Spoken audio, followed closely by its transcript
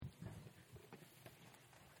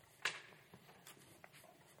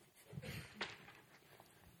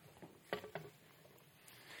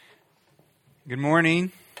Good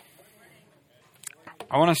morning.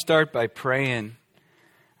 I want to start by praying.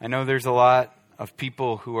 I know there's a lot of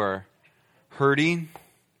people who are hurting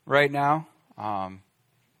right now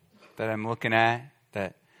that I'm looking at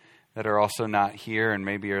that are also not here and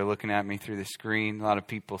maybe are looking at me through the screen. A lot of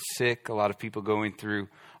people sick, a lot of people going through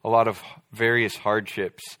a lot of various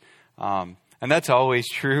hardships. And that's always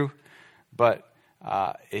true, but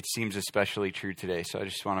it seems especially true today. So I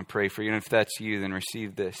just want to pray for you. And if that's you, then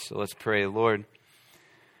receive this. So let's pray. Lord,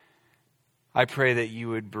 I pray that you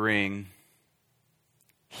would bring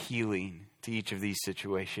healing to each of these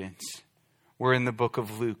situations. We're in the book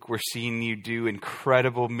of Luke. We're seeing you do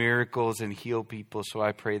incredible miracles and heal people. So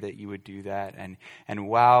I pray that you would do that. And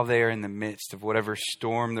while they're in the midst of whatever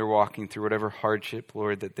storm they're walking through, whatever hardship,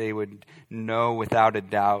 Lord, that they would know without a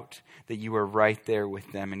doubt that you are right there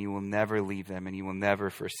with them and you will never leave them and you will never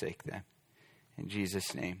forsake them. In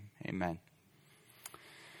Jesus' name, amen.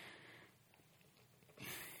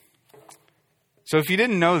 So if you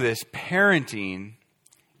didn't know this, parenting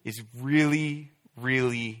is really,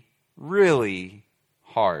 really, really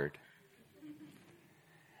hard.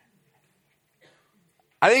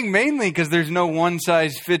 I think mainly because there's no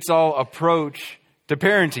one-size-fits-all approach to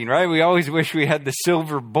parenting, right? We always wish we had the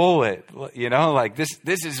silver bullet, like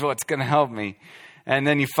this is what's going to help me. And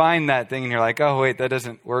then you find that thing and you're like, oh, wait, that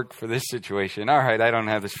doesn't work for this situation. All right, I don't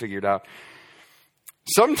have this figured out.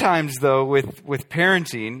 Sometimes, though, with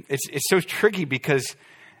parenting, it's so tricky because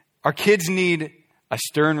our kids need a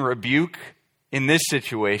stern rebuke in this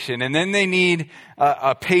situation, and then they need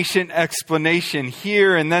a patient explanation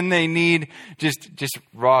here, and then they need just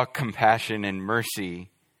raw compassion and mercy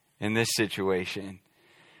in this situation.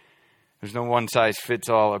 There's no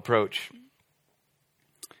one-size-fits-all approach.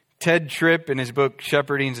 Ted Tripp, in his book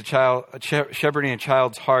Shepherding a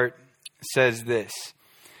Child's Heart, says this: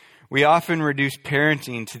 we often reduce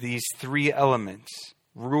parenting to these three elements: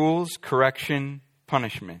 rules, correction,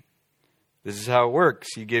 punishment. This is how it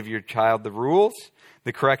works. You give your child the rules.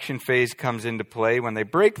 The correction phase comes into play when they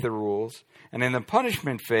break the rules. And in the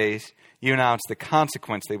punishment phase, you announce the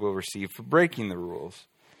consequence they will receive for breaking the rules.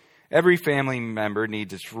 Every family member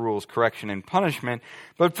needs its rules, correction, and punishment.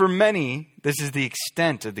 But for many, this is the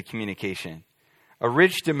extent of the communication. A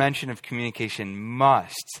rich dimension of communication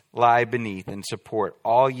must lie beneath and support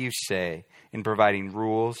all you say in providing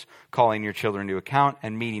rules, calling your children to account,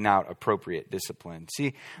 and meting out appropriate discipline.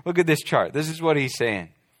 See, look at this chart. This is what he's saying.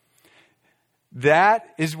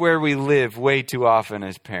 That is where we live way too often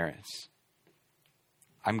as parents.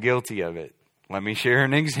 I'm guilty of it. Let me share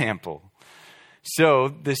an example. So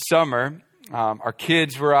this summer, our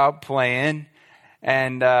kids were out playing,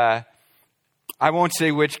 and I won't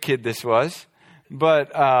say which kid this was,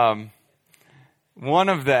 but one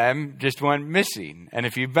of them just went missing. And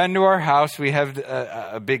if you've been to our house, we have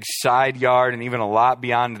a big side yard and even a lot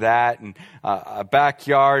beyond that, and a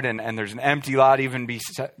backyard, and there's an empty lot even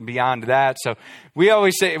beyond that. So we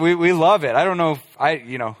always say we love it. I don't know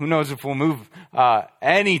if who knows if we'll move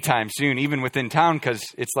anytime soon, even within town, because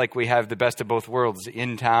it's like we have the best of both worlds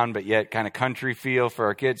in town, but yet kind of country feel for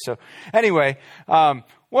our kids. So anyway,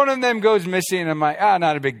 one of them goes missing, and I'm like,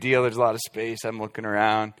 not a big deal. There's a lot of space. I'm looking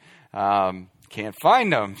around. Can't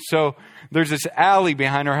find them. So there's this alley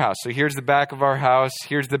behind our house. So here's the back of our house.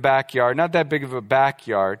 Here's the backyard. Not that big of a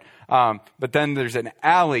backyard. But then there's an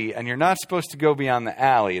alley, and you're not supposed to go beyond the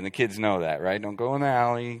alley. And the kids know that, right? Don't go in the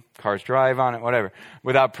alley. Cars drive on it, whatever,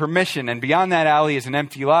 without permission. And beyond that alley is an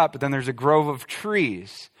empty lot, but then there's a grove of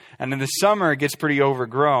trees. And in the summer, it gets pretty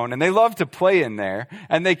overgrown. And they love to play in there.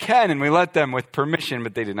 And they can, and we let them with permission,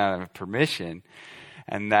 but they did not have permission.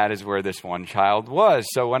 And that is where this one child was.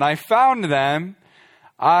 So when I found them,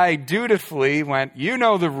 I dutifully went, you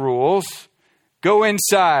know the rules. Go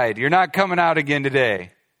inside. You're not coming out again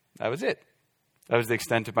today. That was it. That was the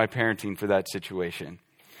extent of my parenting for that situation.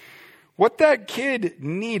 What that kid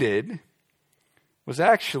needed was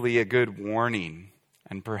actually a good warning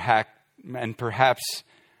and perhaps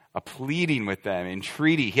a pleading with them,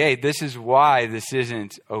 entreaty. Hey, this is why this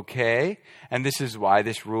isn't okay, and this is why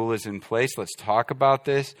this rule is in place. Let's talk about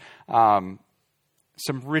this. Some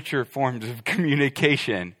richer forms of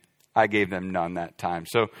communication. I gave them none that time.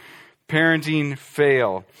 So parenting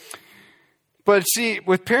fail. But see,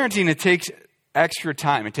 with parenting, it takes extra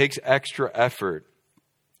time. It takes extra effort.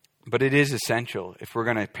 But it is essential if we're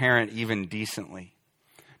going to parent even decently.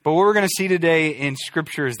 But what we're going to see today in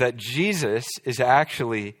Scripture is that Jesus is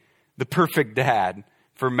actually the perfect dad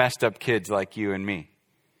for messed up kids like you and me.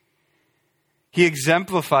 He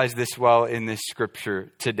exemplifies this well in this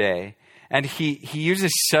Scripture today. And he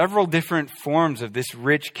uses several different forms of this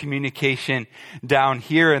rich communication down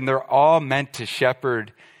here, and they're all meant to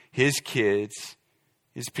shepherd his kids,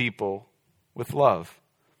 his people, with love.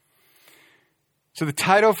 So the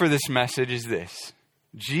title for this message is this: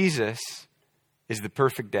 Jesus is the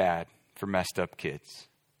perfect dad for messed up kids.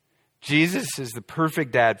 Jesus is the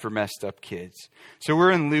perfect dad for messed up kids. So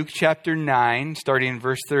we're in Luke chapter 9, starting in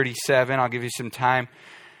verse 37. I'll give you some time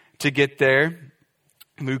to get there.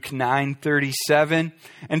 Luke 9:37.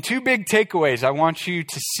 And two big takeaways I want you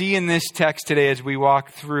to see in this text today as we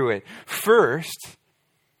walk through it. First,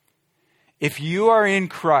 if you are in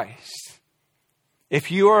Christ, if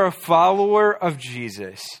you are a follower of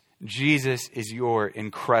Jesus, Jesus is your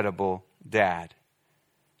incredible dad.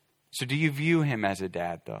 So do you view him as a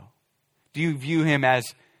dad, though? Do you view him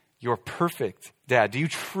as your perfect dad? Do you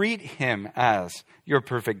treat him as your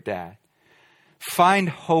perfect dad? Find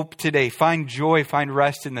hope today. Find joy. Find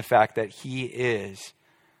rest in the fact that he is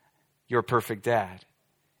your perfect dad,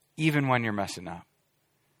 even when you're messing up.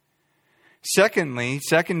 Secondly,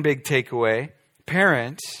 second big takeaway,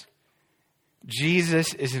 parents,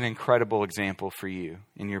 Jesus is an incredible example for you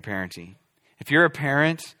in your parenting. If you're a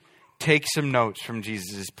parent, take some notes from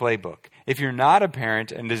Jesus' playbook. If you're not a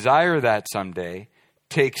parent and desire that someday,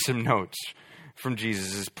 take some notes from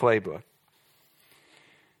Jesus' playbook.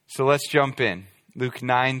 So let's jump in. Luke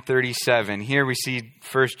 9:37. Here we see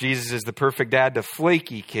first Jesus is the perfect dad to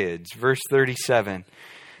flaky kids. Verse 37.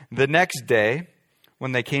 The next day,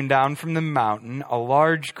 when they came down from the mountain, a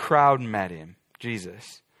large crowd met him,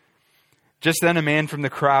 Jesus. Just then a man from the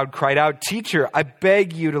crowd cried out, "Teacher, I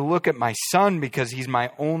beg you to look at my son because he's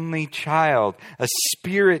my only child. A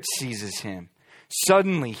spirit seizes him.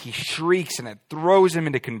 Suddenly he shrieks and it throws him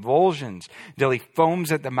into convulsions until he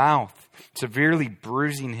foams at the mouth, severely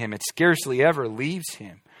bruising him. It scarcely ever leaves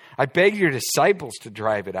him. I begged your disciples to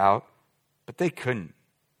drive it out, but they couldn't."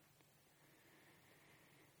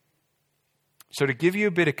 So to give you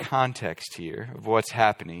a bit of context here of what's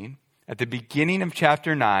happening, at the beginning of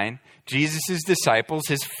chapter 9, Jesus' disciples,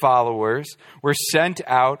 his followers, were sent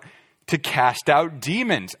out to cast out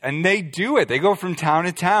demons. And they do it. They go from town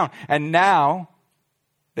to town. And now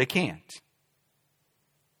they can't.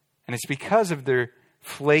 And it's because of their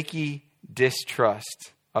flaky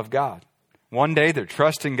distrust of God. One day they're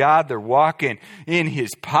trusting God. They're walking in his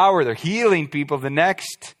power. They're healing people. The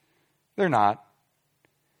next, they're not.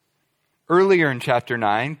 Earlier in chapter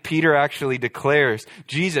 9, Peter actually declares,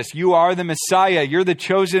 "Jesus, you are the Messiah. You're the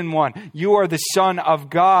chosen one. You are the Son of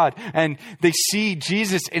God." And they see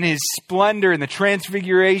Jesus in his splendor and the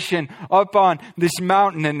transfiguration up on this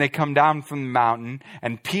mountain. And they come down from the mountain.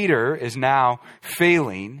 And Peter is now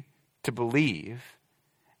failing to believe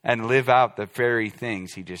and live out the very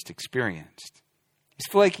things he just experienced. He's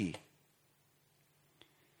flaky.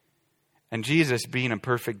 And Jesus, being a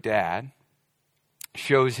perfect dad,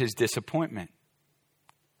 shows his disappointment.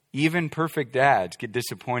 Even perfect dads get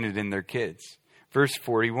disappointed in their kids. Verse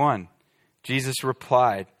 41, Jesus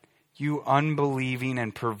replied, "You unbelieving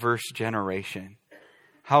and perverse generation,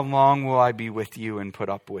 how long will I be with you and put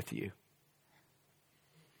up with you?"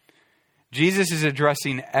 Jesus is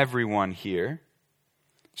addressing everyone here.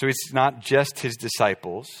 So it's not just his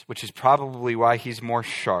disciples, which is probably why he's more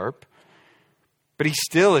sharp. But he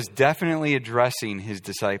still is definitely addressing his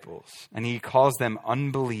disciples. And he calls them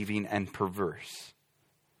unbelieving and perverse.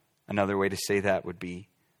 Another way to say that would be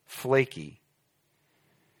flaky.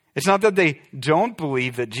 It's not that they don't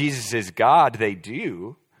believe that Jesus is God. They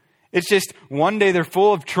do. It's just one day they're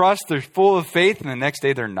full of trust, they're full of faith, and the next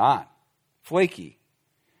day they're not. Flaky.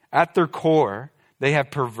 At their core, they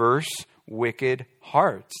have perverse, wicked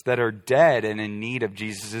hearts that are dead and in need of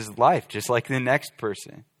Jesus' life, just like the next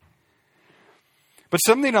person. But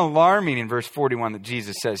something alarming in verse 41 that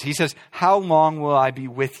Jesus says. He says, "How long will I be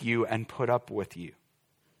with you and put up with you?"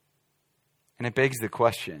 And it begs the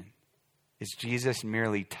question, is Jesus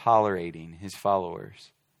merely tolerating his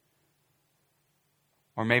followers?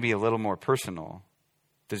 Or maybe a little more personal,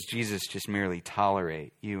 does Jesus just merely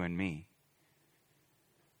tolerate you and me?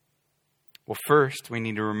 Well, first, we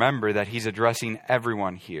need to remember that he's addressing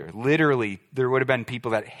everyone here. Literally, there would have been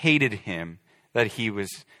people that hated him that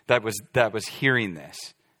was hearing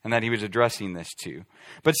this and that he was addressing this to.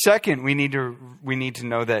 But second, we need to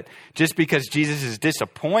know that just because Jesus is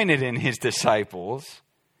disappointed in his disciples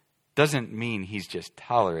doesn't mean he's just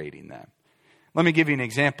tolerating them. Let me give you an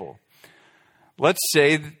example. Let's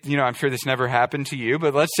say, I'm sure this never happened to you,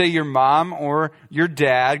 but let's say your mom or your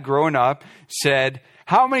dad growing up said,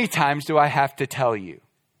 "How many times do I have to tell you?"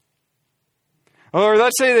 Or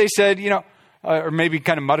let's say they said, or maybe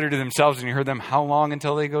kind of muttered to themselves and you heard them, "How long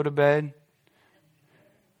until they go to bed?"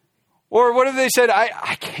 Or what if they said,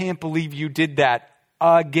 I can't believe you did that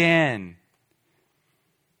again."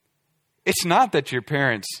 It's not that your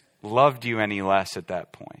parents loved you any less at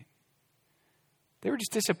that point. They were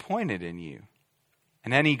just disappointed in you.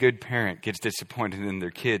 And any good parent gets disappointed in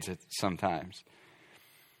their kids sometimes.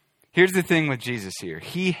 Here's the thing with Jesus here.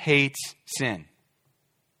 He hates sin.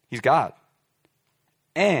 He's God.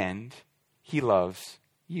 And he loves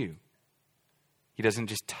you. He doesn't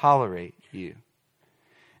just tolerate you.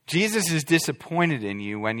 Jesus is disappointed in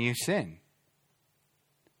you when you sin.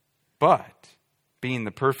 But being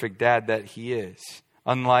the perfect dad that he is,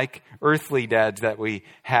 unlike earthly dads that we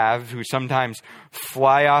have who sometimes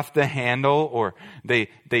fly off the handle or they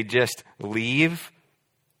just leave,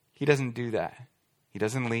 he doesn't do that. He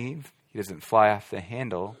doesn't leave. He doesn't fly off the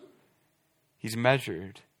handle. He's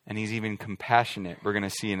measured and he's even compassionate. We're going to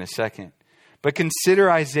see in a second. But consider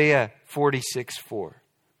Isaiah 46:4.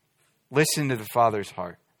 Listen to the Father's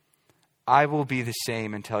heart. I will be the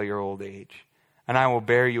same until your old age, and I will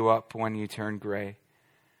bear you up when you turn gray.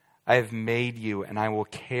 I have made you, and I will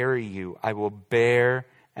carry you. I will bear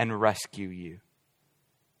and rescue you.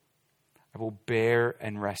 I will bear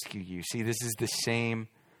and rescue you. See, this is the same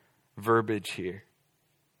verbiage here.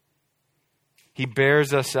 He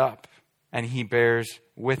bears us up, and he bears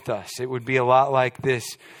with us. It would be a lot like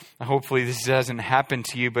this. Hopefully this hasn't happened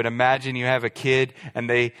to you, but imagine you have a kid, and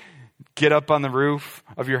they get up on the roof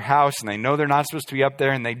of your house, and they know they're not supposed to be up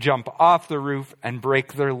there, and they jump off the roof and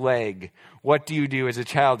break their leg. What do you do as a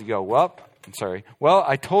child? You go, well,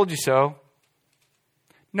 I told you so.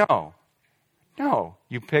 No.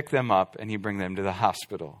 You pick them up and you bring them to the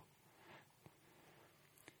hospital.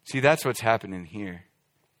 See, that's what's happening here.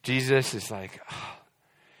 Jesus is like, oh,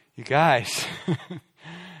 you guys,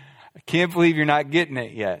 I can't believe you're not getting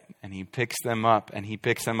it yet. And he picks them up, and he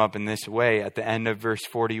picks them up in this way. At the end of verse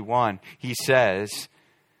 41, he says,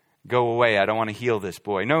 go away, I don't want to heal this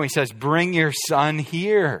boy. No, he says, bring your son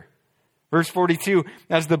here. Verse 42,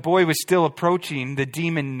 as the boy was still approaching, the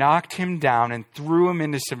demon knocked him down and threw him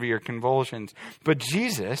into severe convulsions. But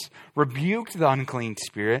Jesus rebuked the unclean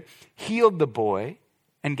spirit, healed the boy,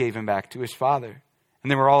 and gave him back to his father.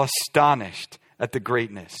 And they were all astonished at the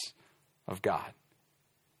greatness of God.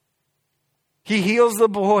 He heals the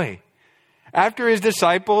boy. After his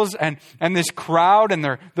disciples and this crowd and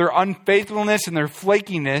their unfaithfulness and their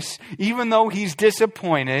flakiness, even though he's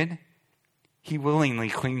disappointed, he willingly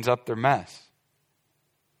cleans up their mess.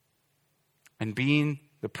 And being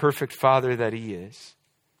the perfect father that he is,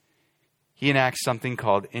 he enacts something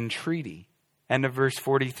called entreaty. End of verse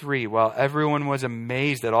 43. While everyone was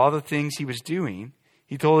amazed at all the things he was doing,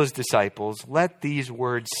 he told his disciples, let these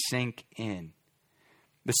words sink in.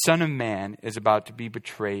 The Son of Man is about to be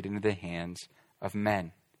betrayed into the hands of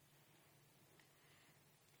men.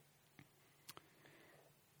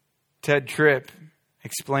 Ted Tripp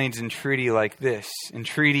explains entreaty like this.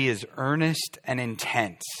 Entreaty is earnest and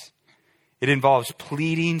intense. It involves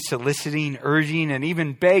pleading, soliciting, urging, and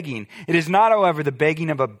even begging. It is not, however, the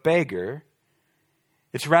begging of a beggar.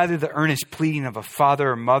 It's rather the earnest pleading of a father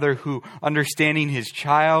or mother who, understanding his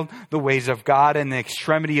child, the ways of God, and the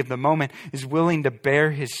extremity of the moment, is willing to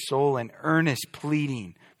bare his soul in earnest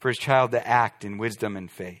pleading for his child to act in wisdom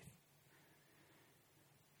and faith.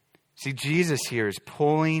 See, Jesus here is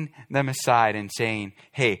pulling them aside and saying,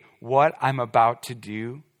 hey, what I'm about to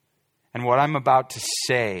do and what I'm about to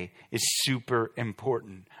say is super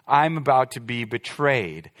important. I'm about to be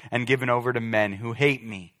betrayed and given over to men who hate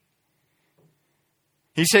me.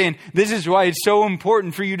 He's saying, this is why it's so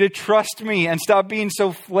important for you to trust me and stop being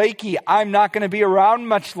so flaky. I'm not going to be around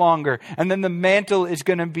much longer. And then the mantle is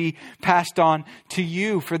going to be passed on to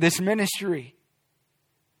you for this ministry.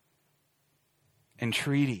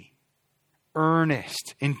 Entreaty,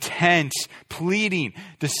 earnest, intense, pleading.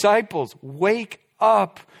 Disciples, wake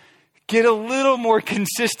up. Get a little more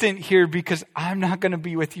consistent here because I'm not going to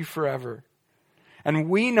be with you forever.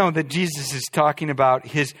 And we know that Jesus is talking about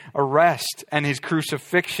his arrest and his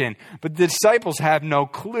crucifixion. But the disciples have no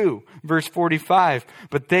clue. Verse 45,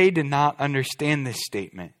 but they did not understand this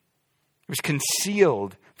statement. It was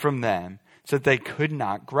concealed from them so that they could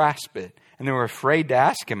not grasp it. And they were afraid to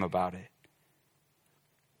ask him about it.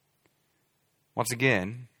 Once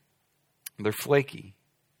again, they're flaky.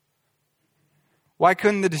 Why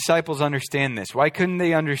couldn't the disciples understand this? Why couldn't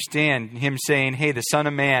they understand him saying, hey, the Son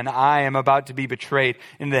of Man, I am about to be betrayed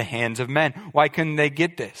into the hands of men? Why couldn't they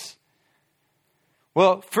get this?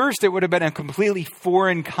 Well, first, it would have been a completely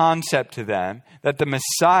foreign concept to them that the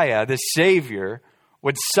Messiah, the Savior,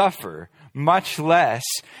 would suffer, much less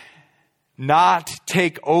not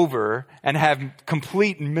take over and have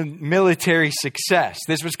complete military success.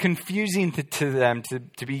 This was confusing to them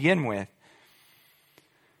to begin with.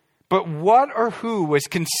 But what or who was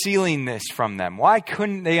concealing this from them? Why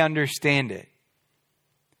couldn't they understand it?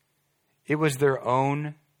 It was their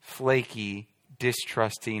own flaky,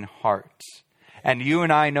 distrusting hearts. And you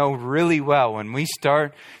and I know really well when we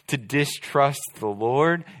start to distrust the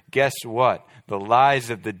Lord, guess what? The lies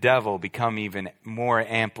of the devil become even more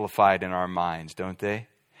amplified in our minds, don't they?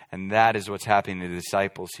 And that is what's happening to the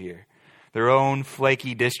disciples here. Their own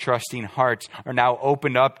flaky, distrusting hearts are now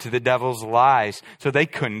opened up to the devil's lies, so they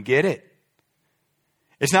couldn't get it.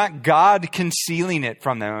 It's not God concealing it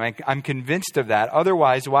from them. I'm convinced of that.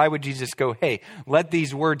 Otherwise, why would Jesus go, hey, let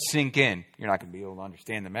these words sink in? You're not going to be able to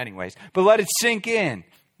understand them anyways, but let it sink in.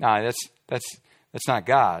 No, that's not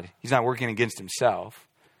God. He's not working against himself.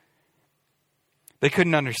 They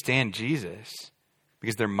couldn't understand Jesus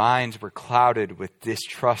because their minds were clouded with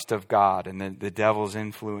distrust of God and the devil's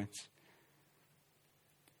influence.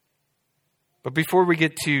 But before we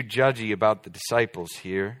get too judgy about the disciples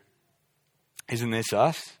here, isn't this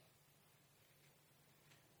us?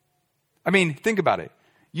 I mean, think about it.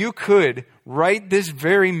 You could, right this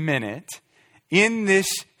very minute, in this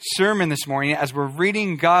sermon this morning, as we're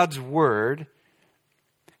reading God's word,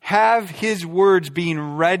 have his words being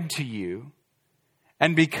read to you.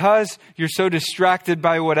 And because you're so distracted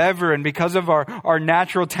by whatever, and because of our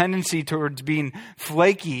natural tendency towards being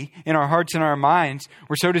flaky in our hearts and our minds,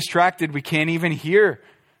 we're so distracted we can't even hear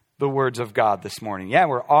the words of God this morning. Yeah,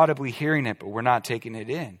 we're audibly hearing it, but we're not taking it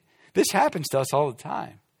in. This happens to us all the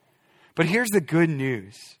time. But here's the good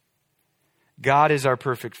news. God is our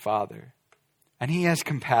perfect Father, and he has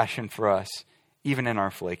compassion for us, even in our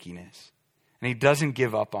flakiness. And he doesn't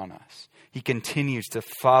give up on us. He continues to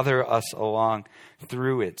father us along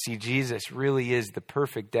through it. See, Jesus really is the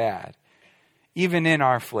perfect dad, even in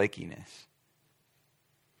our flakiness.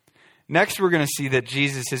 Next, we're going to see that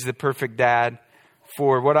Jesus is the perfect dad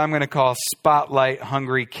for what I'm going to call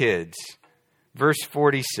spotlight-hungry kids. Verse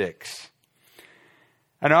 46.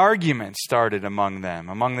 An argument started among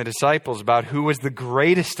the disciples, about who was the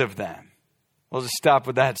greatest of them. We'll just stop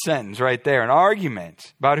with that sentence right there. An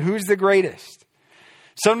argument about who's the greatest.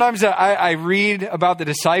 Sometimes I read about the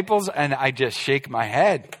disciples and I just shake my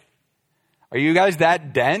head. Are you guys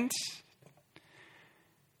that dense?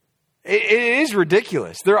 It is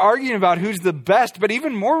ridiculous. They're arguing about who's the best, but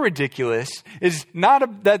even more ridiculous is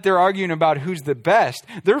not that they're arguing about who's the best.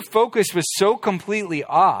 Their focus was so completely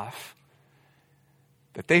off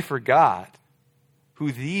that they forgot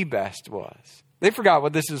who the best was. They forgot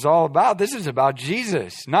what this is all about. This is about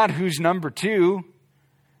Jesus, not who's number two.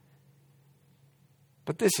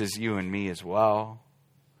 But this is you and me as well.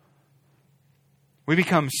 We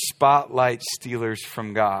become spotlight stealers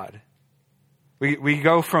from God. We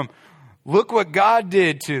go from, look what God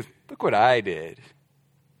did, to, look what I did.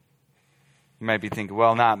 You might be thinking,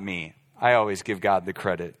 well, not me. I always give God the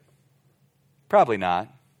credit. Probably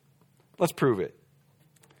not. Let's prove it.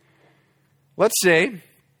 Let's say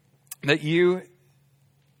that you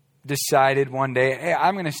decided one day, hey,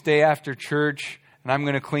 I'm going to stay after church and I'm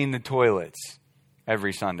going to clean the toilets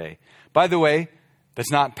every Sunday. By the way,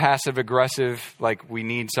 that's not passive aggressive, like we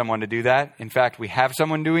need someone to do that. In fact, we have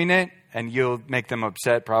someone doing it, and you'll make them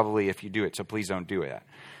upset probably if you do it, so please don't do it.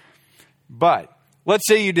 But let's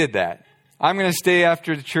say you did that. I'm going to stay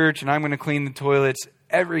after the church, and I'm going to clean the toilets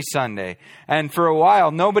every Sunday. And for a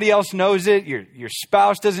while, nobody else knows it. Your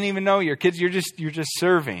spouse doesn't even know. Your kids, you're just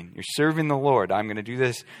serving. You're serving the Lord. I'm going to do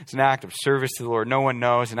this. It's an act of service to the Lord. No one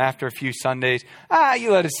knows. And after a few Sundays,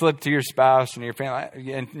 you let it slip to your spouse and your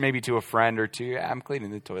family, and maybe to a friend or two. I'm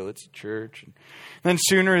cleaning the toilets at church. And then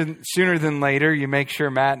sooner than later, you make sure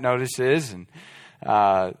Matt notices,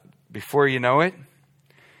 and before you know it,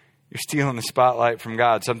 you're stealing the spotlight from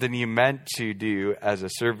God. Something you meant to do as a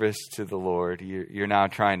service to the Lord. You're now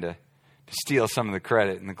trying to steal some of the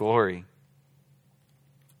credit and the glory.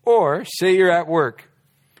 Or say you're at work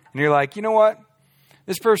and you're like, you know what?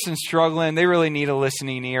 This person's struggling. They really need a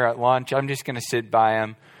listening ear at lunch. I'm just going to sit by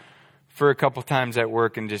them for a couple times at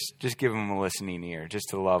work and just give them a listening ear, just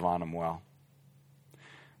to love on them well.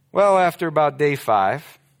 Well, after about day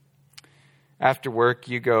 5, after work,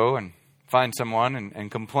 you go and find someone and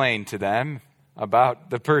complain to them about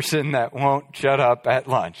the person that won't shut up at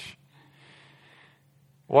lunch.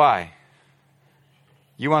 Why?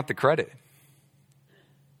 You want the credit.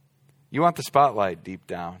 You want the spotlight deep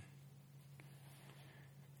down.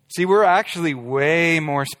 See, we're actually way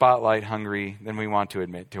more spotlight hungry than we want to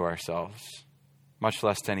admit to ourselves, much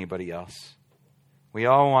less to anybody else. We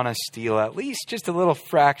all want to steal at least just a little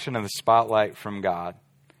fraction of the spotlight from God.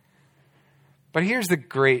 But here's the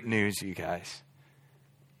great news, you guys.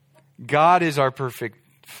 God is our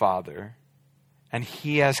perfect Father, And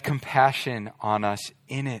he has compassion on us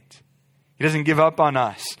in it. He doesn't give up on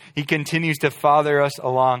us. He continues to father us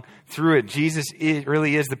along through it. Jesus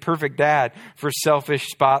really is the perfect dad for selfish,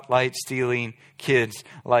 spotlight-stealing kids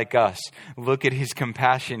like us. Look at his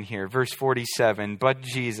compassion here. Verse 47, but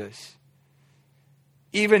Jesus,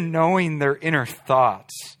 even knowing their inner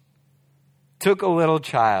thoughts, took a little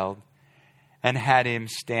child and had him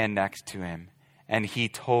stand next to him. And he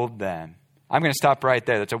told them. I'm going to stop right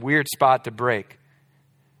there. That's a weird spot to break.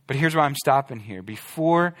 But here's why I'm stopping here.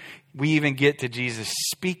 Before we even get to Jesus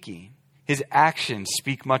speaking, his actions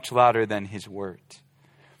speak much louder than his words.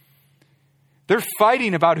 They're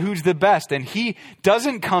fighting about who's the best, and he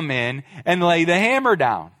doesn't come in and lay the hammer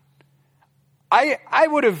down. I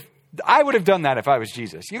would have done that if I was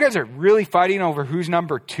Jesus. You guys are really fighting over who's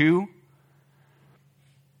number 2?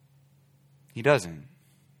 He doesn't.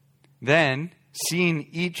 Then, seeing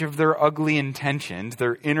each of their ugly intentions,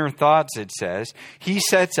 their inner thoughts, it says, he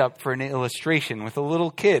sets up for an illustration with a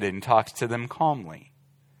little kid and talks to them calmly.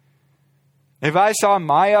 If I saw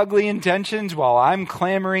my ugly intentions while I'm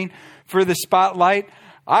clamoring for the spotlight,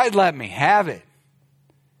 I'd let me have it.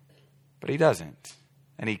 But he doesn't.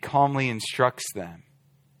 And he calmly instructs them.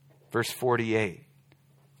 Verse 48.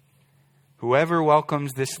 Whoever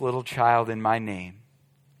welcomes this little child in my name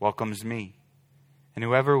welcomes me. And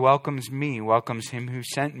whoever welcomes me welcomes him who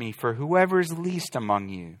sent me. For whoever is least among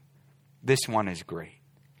you, this one is great.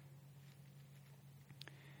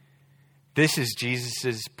 This is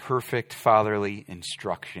Jesus' perfect fatherly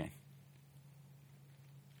instruction.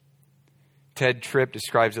 Ted Tripp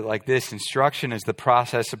describes it like this. Instruction is the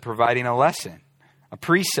process of providing a lesson, a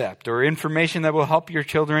precept, or information that will help your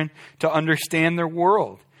children to understand their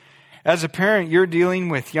world. As a parent, you're dealing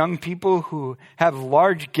with young people who have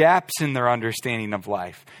large gaps in their understanding of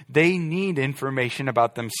life. They need information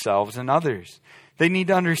about themselves and others. They need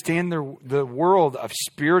to understand the world of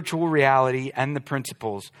spiritual reality and the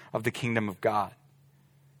principles of the kingdom of God.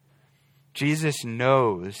 Jesus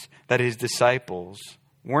knows that his disciples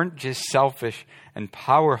weren't just selfish and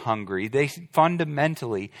power hungry. They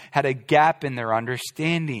fundamentally had a gap in their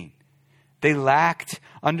understanding. They lacked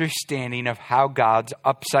understanding of how God's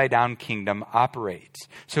upside-down kingdom operates.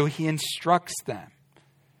 So he instructs them.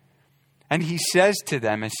 And he says to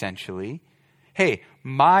them essentially, hey,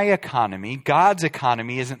 my economy, God's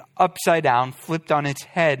economy, is an upside-down, flipped on its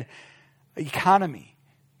head economy.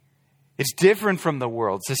 It's different from the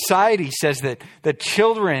world. Society says that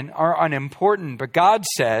children are unimportant, but God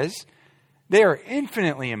says they are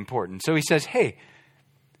infinitely important. So he says, hey,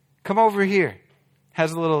 come over here.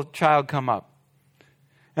 Has a little child come up.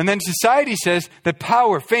 And then society says that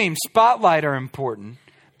power, fame, spotlight are important.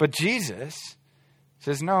 But Jesus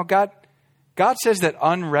says, no, God says that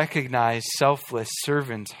unrecognized, selfless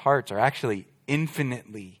servants' hearts are actually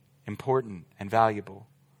infinitely important and valuable.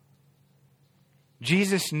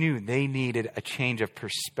 Jesus knew they needed a change of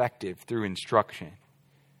perspective through instruction.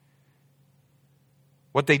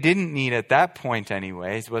 What they didn't need at that point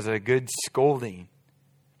anyways was a good scolding.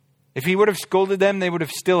 If he would have scolded them, they would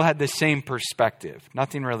have still had the same perspective.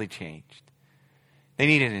 Nothing really changed. They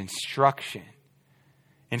needed instruction.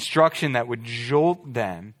 Instruction that would jolt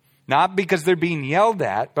them, not because they're being yelled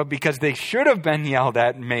at, but because they should have been yelled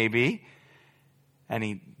at maybe.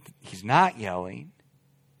 And he's not yelling.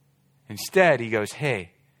 Instead, he goes,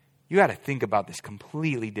 hey, you got to think about this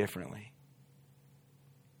completely differently.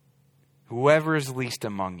 Whoever is least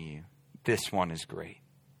among you, this one is great.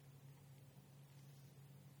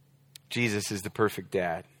 Jesus is the perfect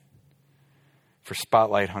dad for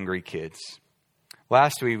spotlight-hungry kids.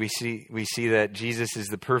 Last week, we see that Jesus is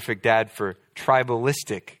the perfect dad for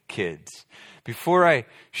tribalistic kids. Before I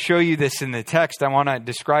show you this in the text, I want to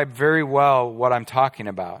describe very well what I'm talking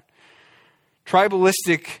about.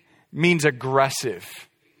 Tribalistic means aggressive.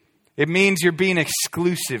 It means you're being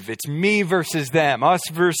exclusive. It's me versus them, us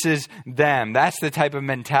versus them. That's the type of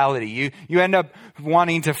mentality. You end up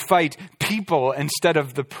wanting to fight people instead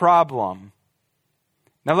of the problem.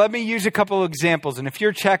 Now let me use a couple examples. And if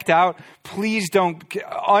you're checked out, please don't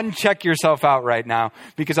uncheck yourself out right now,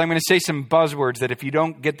 because I'm going to say some buzzwords that if you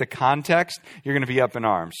don't get the context, you're going to be up in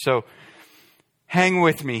arms. So hang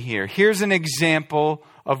with me here. Here's an example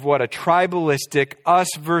of what a tribalistic us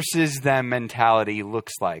versus them mentality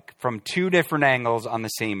looks like from two different angles on the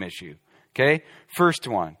same issue. Okay? First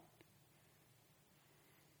one.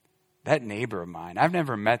 That neighbor of mine, I've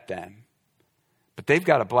never met them, but they've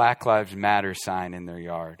got a Black Lives Matter sign in their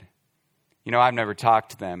yard. You know, I've never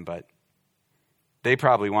talked to them, but they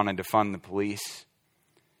probably want to defund the police,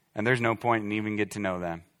 and there's no point in even get to know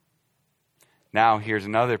them. Now, here's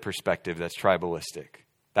another perspective that's tribalistic.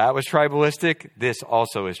 That was tribalistic. This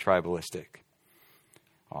also is tribalistic.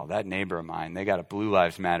 Oh, that neighbor of mine, they got a Blue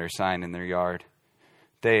Lives Matter sign in their yard.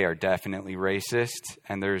 They are definitely racist,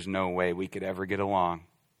 and there's no way we could ever get along.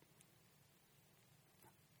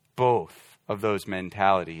 Both of those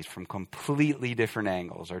mentalities from completely different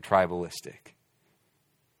angles are tribalistic.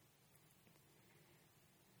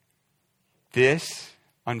 This,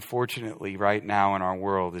 unfortunately, right now in our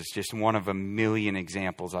world is just one of a million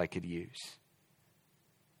examples I could use.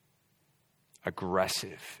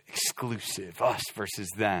 Aggressive, exclusive, us versus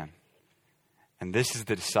them. And this is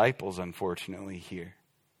the disciples, unfortunately, here.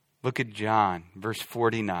 Look at John, verse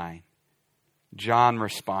 49. John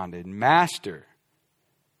responded, Master,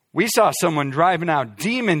 we saw someone driving out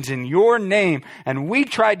demons in your name, and we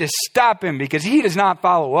tried to stop him because he does not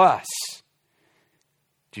follow us.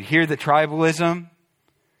 Do you hear the tribalism?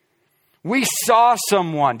 We saw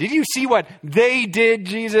someone. Did you see what they did,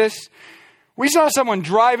 Jesus? We saw someone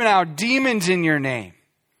driving out demons in your name.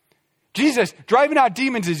 Jesus, driving out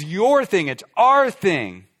demons is your thing. It's our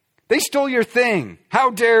thing. They stole your thing.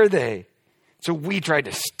 How dare they? So we tried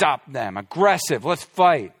to stop them. Aggressive. Let's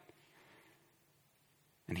fight.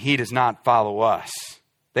 And he does not follow us.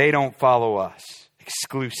 They don't follow us.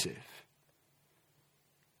 Exclusive.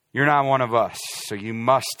 You're not one of us, so you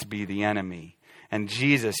must be the enemy. And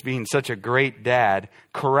Jesus, being such a great dad,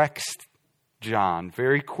 corrects John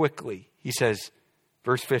very quickly. He says,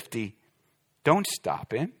 verse 50, don't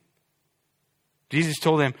stop him. Jesus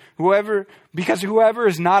told him, because whoever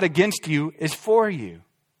is not against you is for you.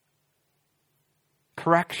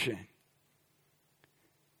 Correction.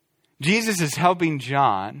 Jesus is helping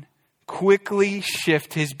John quickly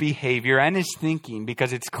shift his behavior and his thinking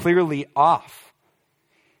because it's clearly off.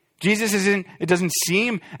 It doesn't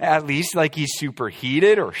seem, at least, like he's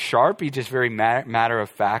superheated or sharp. He just very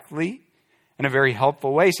matter-of-factly, in a very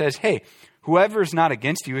helpful way, says, hey, whoever is not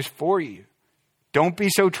against you is for you. Don't be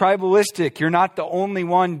so tribalistic. You're not the only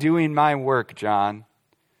one doing my work, John.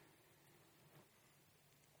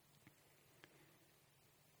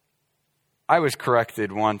 I was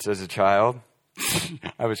corrected once as a child.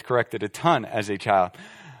 I was corrected a ton as a child.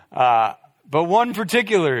 But one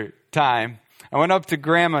particular time, I went up to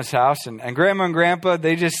Grandma's house, and Grandma and Grandpa,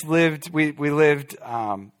 they just lived, we lived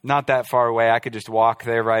not that far away. I could just walk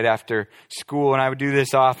there right after school, and I would do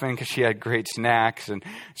this often because she had great snacks. And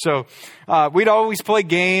so we'd always play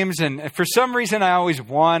games, and for some reason I always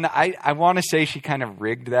won. I want to say she kind of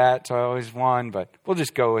rigged that, so I always won, but we'll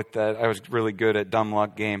just go with that. I was really good at dumb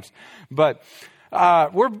luck games. But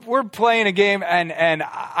we're playing a game, and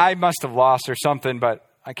I must have lost or something, but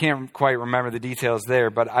I can't quite remember the details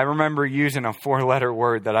there, but I remember using a 4-letter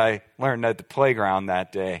word that I learned at the playground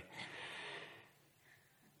that day.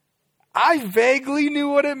 I vaguely knew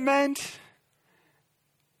what it meant,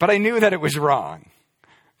 but I knew that it was wrong.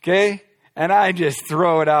 Okay? And I just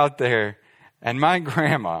throw it out there. And my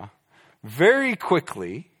grandma very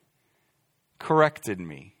quickly corrected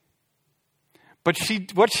me. But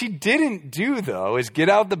what she didn't do, though, is get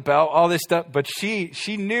out the belt, all this stuff. But she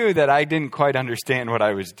knew that I didn't quite understand what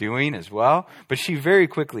I was doing as well. But she very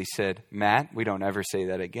quickly said, Matt, we don't ever say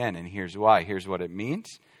that again. And here's why. Here's what it means.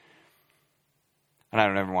 And I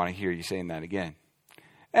don't ever want to hear you saying that again.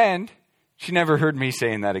 And she never heard me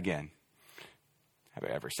saying that again. Have I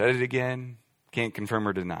ever said it again? Can't confirm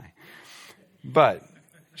or deny. But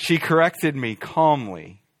she corrected me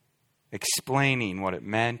calmly, explaining what it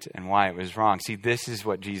meant and why it was wrong. See, this is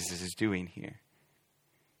what Jesus is doing here.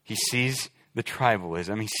 He sees the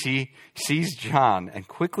tribalism. He sees John and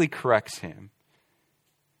quickly corrects him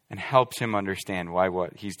and helps him understand why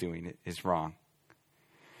what he's doing is wrong.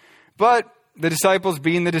 But the disciples,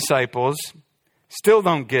 being the disciples, still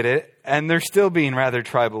don't get it, and they're still being rather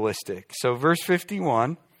tribalistic. So verse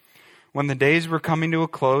 51, when the days were coming to a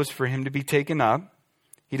close for him to be taken up,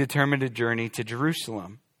 he determined a journey to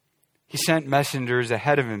Jerusalem. He sent messengers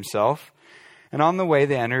ahead of himself, and on the way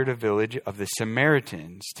they entered a village of the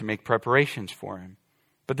Samaritans to make preparations for him.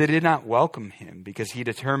 But they did not welcome him because he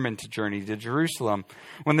determined to journey to Jerusalem.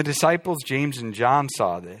 When the disciples James and John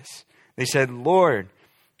saw this, they said, Lord,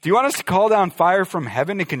 do you want us to call down fire from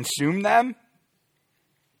heaven to consume them?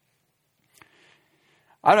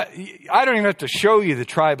 I don't even have to show you the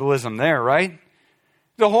tribalism there, right?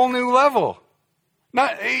 The whole new level.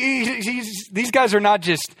 These guys are not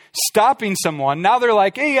just stopping someone. Now they're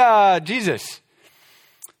like, hey, Jesus,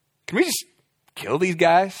 can we just kill these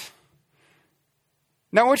guys?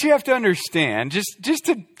 Now, what you have to understand, just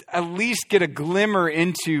to at least get a glimmer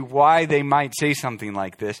into why they might say something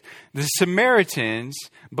like this, the Samaritans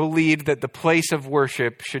believed that the place of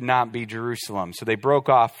worship should not be Jerusalem. So they broke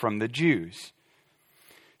off from the Jews.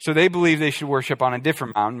 So they believed they should worship on a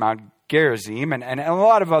different mountain, Mount Gerizim and a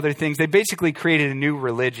lot of other things. They basically created a new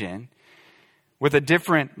religion with a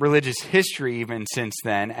different religious history even since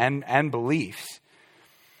then and beliefs.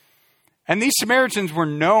 And these Samaritans were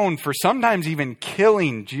known for sometimes even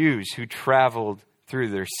killing Jews who traveled through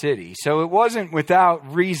their city. So it wasn't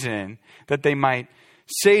without reason that they might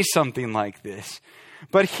say something like this.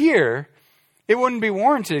 But here, it wouldn't be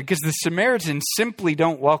warranted because the Samaritans simply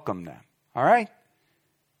don't welcome them. All right?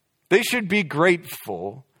 They should be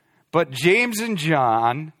grateful. But James and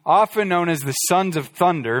John, often known as the sons of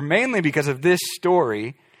thunder, mainly because of this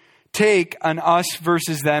story, take an us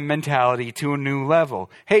versus them mentality to a new level.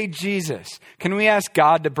 Hey, Jesus, can we ask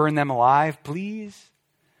God to burn them alive, please?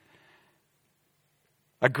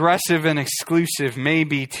 Aggressive and exclusive may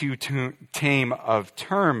be too tame of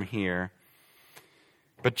term here.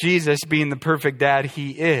 But Jesus, being the perfect dad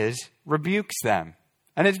he is, rebukes them.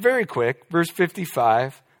 And it's very quick. Verse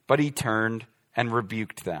 55, but he turned and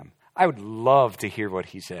rebuked them. I would love to hear what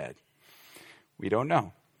he said. We don't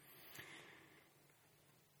know.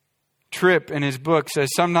 Tripp in his book says,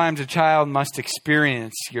 sometimes a child must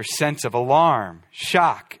experience your sense of alarm,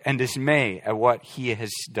 shock, and dismay at what he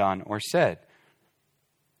has done or said.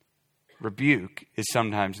 Rebuke is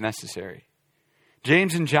sometimes necessary.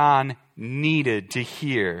 James and John needed to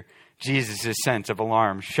hear Jesus' sense of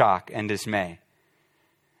alarm, shock, and dismay.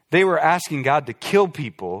 They were asking God to kill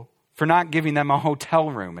people for not giving them a hotel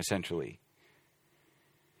room, essentially.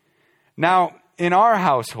 Now, in our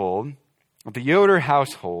household, the Yoder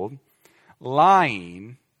household,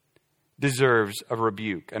 lying deserves a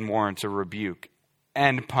rebuke and warrants a rebuke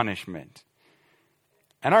and punishment.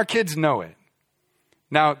 And our kids know it.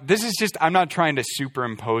 Now, this is just, I'm not trying to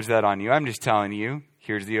superimpose that on you. I'm just telling you,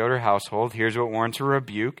 here's the Yoder household. Here's what warrants a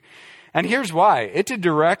rebuke. And here's why. It's a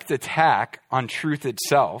direct attack on truth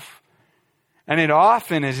itself. And it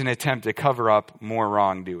often is an attempt to cover up more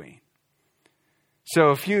wrongdoing.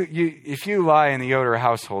 So if you lie in the Yoder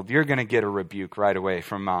household, you're going to get a rebuke right away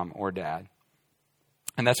from mom or dad.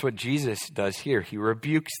 And that's what Jesus does here. He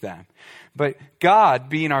rebukes them. But God,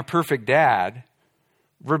 being our perfect dad,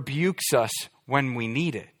 rebukes us when we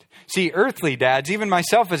need it. See, earthly dads, even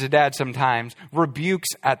myself as a dad sometimes, rebukes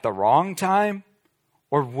at the wrong time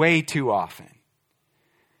or way too often.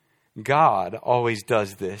 God always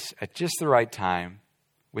does this at just the right time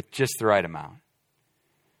with just the right amount.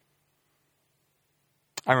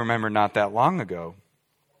 I remember not that long ago,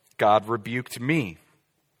 God rebuked me.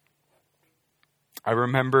 I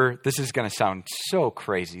remember, this is going to sound so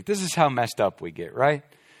crazy. This is how messed up we get, right?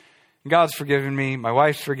 God's forgiven me. My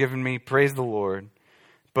wife's forgiven me. Praise the Lord.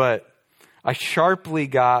 But I sharply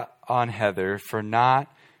got on Heather for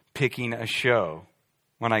not picking a show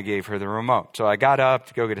when I gave her the remote. So I got up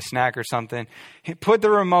to go get a snack or something. Put the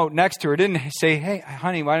remote next to her. Didn't say, hey,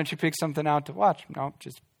 honey, why don't you pick something out to watch? No,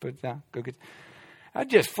 just put it down. Go get. I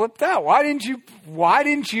just flipped out. Why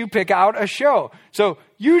didn't you pick out a show? So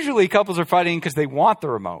usually couples are fighting because they want the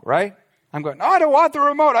remote, right? I'm going, no, I don't want the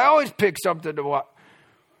remote. I always pick something to watch.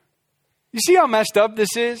 You see how messed up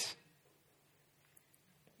this is?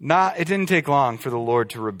 It didn't take long for the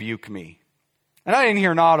Lord to rebuke me. And I didn't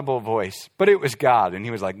hear an audible voice, but it was God. And he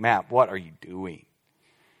was like, Matt, what are you doing?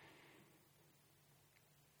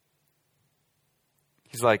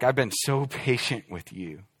 He's like, I've been so patient with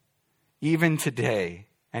you, even today,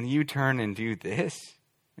 and you turn and do this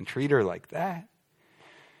and treat her like that.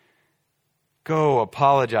 Go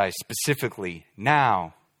apologize specifically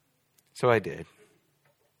now. So I did.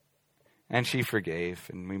 And she forgave,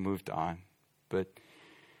 and we moved on. But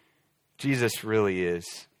Jesus really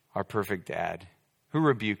is our perfect dad who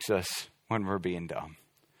rebukes us when we're being dumb.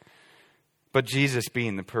 But Jesus,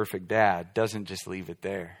 being the perfect dad, doesn't just leave it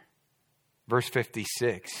there. Verse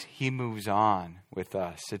 56, he moves on with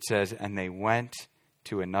us. It says, and they went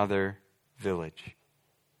to another village.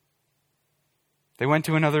 They went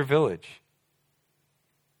to another village.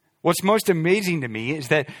 What's most amazing to me is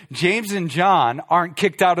that James and John aren't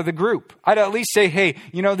kicked out of the group. I'd at least say, hey,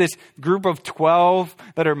 this group of 12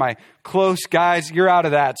 that are my close guys, you're out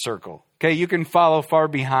of that circle. Okay, you can follow far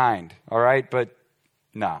behind, all right? But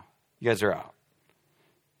no, you guys are out.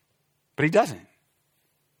 But he doesn't.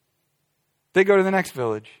 They go to the next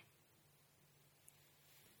village.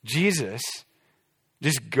 Jesus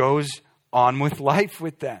just goes on with life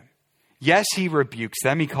with them. Yes, he rebukes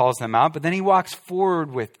them. He calls them out, but then he walks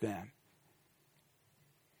forward with them.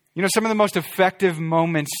 Some of the most effective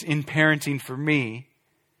moments in parenting for me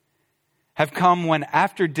have come when,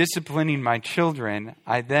 after disciplining my children,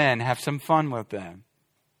 I then have some fun with them.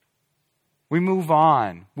 We move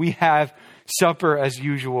on. We have supper as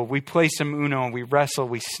usual. We play some Uno. We wrestle.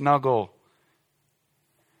 We snuggle.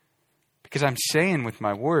 Because I'm saying with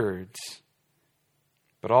my words,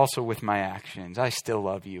 but also with my actions, I still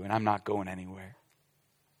love you and I'm not going anywhere.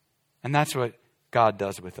 And that's what God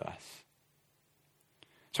does with us.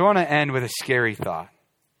 So I want to end with a scary thought.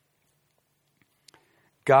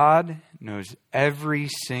 God knows every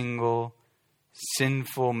single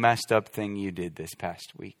sinful, messed up thing you did this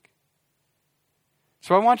past week.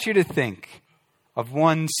 So I want you to think of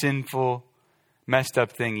one sinful, messed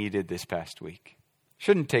up thing you did this past week.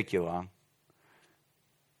 Shouldn't take you long.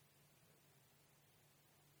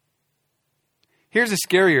 Here's a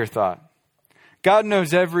scarier thought. God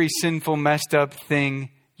knows every sinful, messed up thing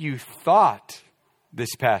you thought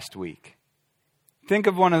this past week. Think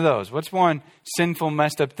of one of those. What's one sinful,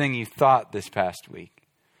 messed up thing you thought this past week?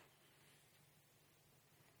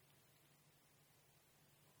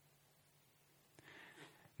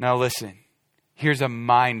 Now listen, here's a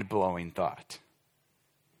mind-blowing thought.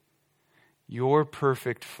 Your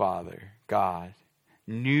perfect Father, God,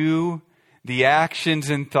 knew the actions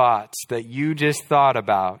and thoughts that you just thought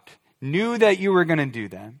about, knew that you were going to do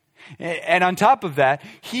them. And on top of that,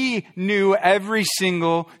 He knew every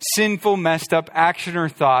single sinful, messed up action or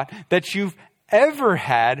thought that you've ever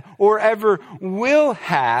had or ever will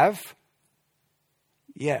have.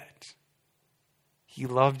 Yet, He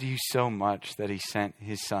loved you so much that He sent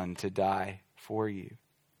His Son to die for you.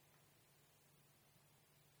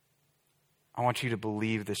 I want you to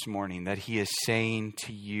believe this morning that He is saying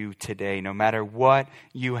to you today, no matter what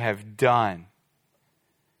you have done,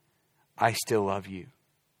 I still love you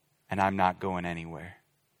and I'm not going anywhere.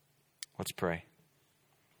 Let's pray.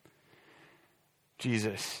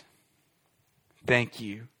 Jesus, thank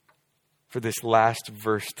you for this last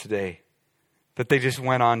verse today, that they just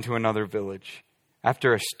went on to another village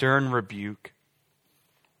after a stern rebuke.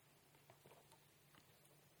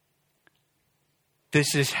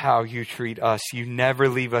 This is how you treat us. You never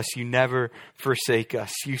leave us. You never forsake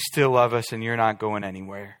us. You still love us and you're not going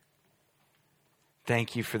anywhere.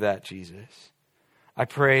 Thank you for that, Jesus. I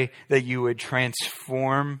pray that you would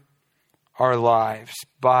transform our lives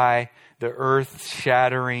by the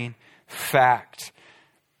earth-shattering fact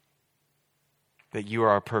that you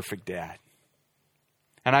are a perfect dad.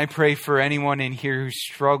 And I pray for anyone in here who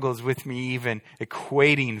struggles with me even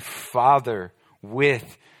equating Father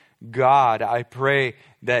with God. I pray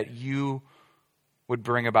that you would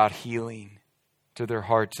bring about healing to their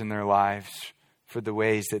hearts and their lives for the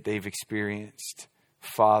ways that they've experienced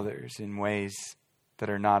fathers in ways that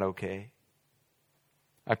are not okay.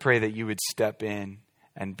 I pray that you would step in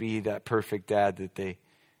and be that perfect dad that they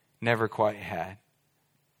never quite had.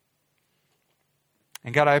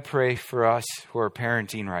 And God, I pray for us who are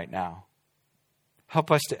parenting right now. Help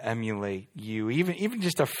us to emulate you, even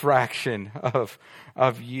just a fraction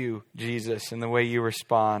of you, Jesus, and the way you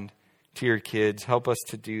respond to your kids. Help us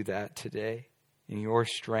to do that today in your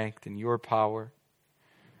strength and your power.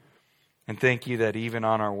 And thank you that even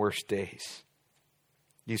on our worst days,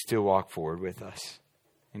 you still walk forward with us.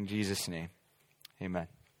 In Jesus' name, amen.